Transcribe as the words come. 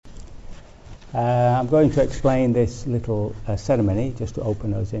I'm going to explain this little ceremony just to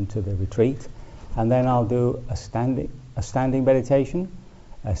open us into the retreat, and then I'll do a standing meditation,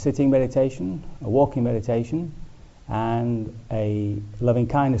 a sitting meditation, a walking meditation, and a loving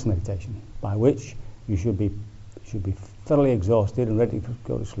kindness meditation, by which you should be thoroughly exhausted and ready to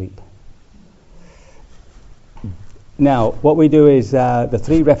go to sleep. Now, what we do is the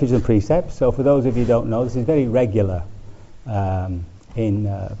 3 refuges and precepts. So for those of you who don't know, this is very regular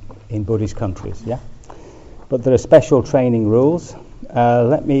in Buddhist countries, yeah? But there are special training rules.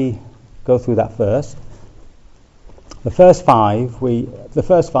 Let me go through that first. The first 5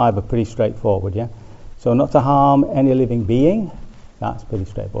 are pretty straightforward, yeah? So not to harm any living being, that's pretty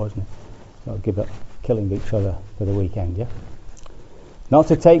straightforward, isn't it? So give up killing each other for the weekend, yeah? Not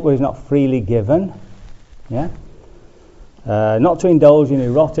to take what is not freely given, yeah? Not to indulge in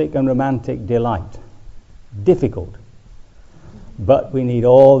erotic and romantic delight. Difficult. But we need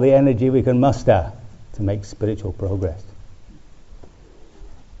all the energy we can muster to make spiritual progress.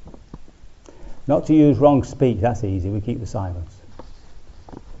 Not to use wrong speech, that's easy, we keep the silence.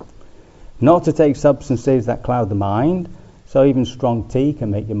 Not to take substances that cloud the mind, so even strong tea can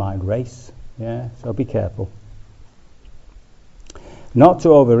make your mind race, yeah, so be careful. Not to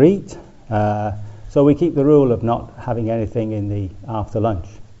overeat, so we keep the rule of not having anything in the after lunch.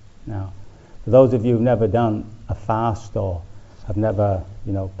 Now, for those of you who've never done a fast or have never,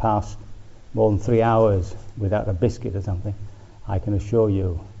 passed more than 3 hours without a biscuit or something, I can assure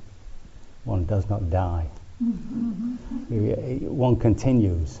you one does not die. One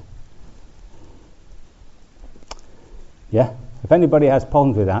continues. Yeah? If anybody has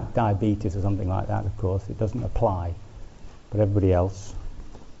problems with that, diabetes or something like that, of course, it doesn't apply. But everybody else.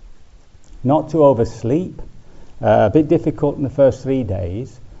 Not to oversleep. A bit difficult in the first 3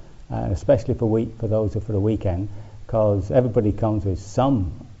 days, especially for those for the weekend, because everybody comes with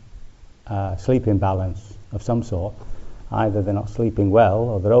some sleep imbalance of some sort. Either they're not sleeping well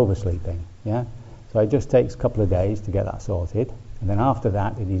or they're oversleeping. Yeah, so it just takes a couple of days to get that sorted, and then after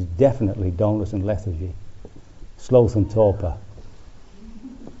that it is definitely dullness and lethargy, sloth and torpor.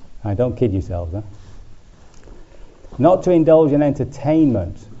 And don't kid yourselves, huh? Not to indulge in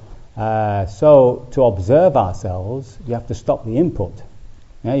entertainment. So to observe ourselves, you have to stop the input.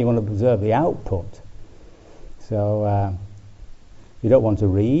 Yeah, you want to observe the output. So you don't want to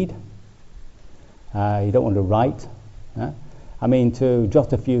read. You don't want to write. I mean, to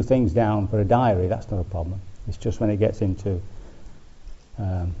jot a few things down for a diary, that's not a problem. It's just when it gets into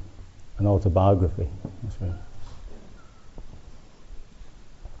an autobiography. That's right.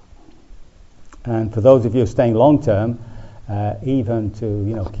 And for those of you staying long term, even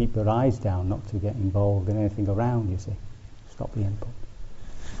to keep your eyes down, not to get involved in anything around. You see, stop the input.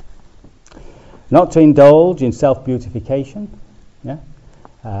 Not to indulge in self-beautification. Yeah.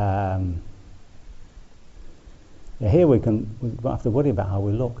 Here we don't have to worry about how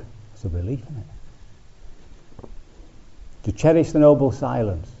we look. It's a relief, isn't it? To cherish the noble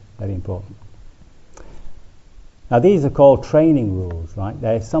silence, very important. Now these are called training rules, right?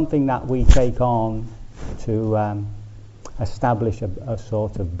 They're something that we take on to establish a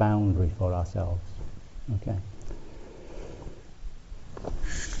sort of boundary for ourselves. Okay.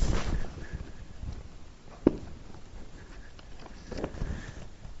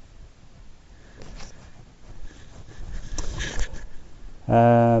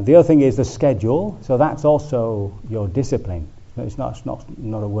 The other thing is the schedule. So that's also your discipline. It's not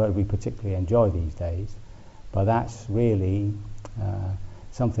a word we particularly enjoy these days, but that's really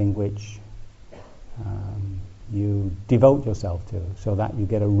something which you devote yourself to, so that you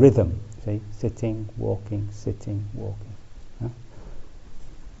get a rhythm. See, sitting, walking. Huh?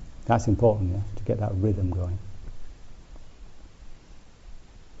 That's important, yeah, to get that rhythm going.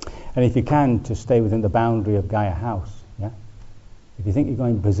 And if you can, to stay within the boundary of Gaia House. Yeah. If you think you're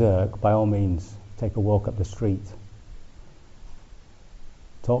going berserk, by all means, take a walk up the street.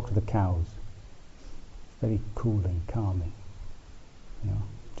 Talk to the cows. It's very cooling, calming.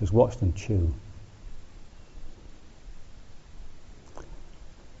 Just watch them chew.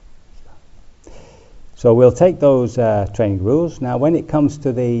 So we'll take those training rules. Now, when it comes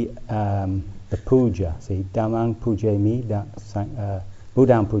to the puja, see, Dhammam pujami,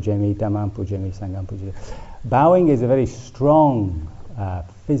 Buddham pujami, Dhammam pujami, Sangham pujami. Bowing is a very strong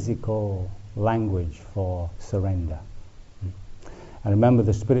physical language for surrender. And remember,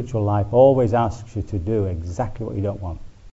 the spiritual life always asks you to do exactly what you don't want.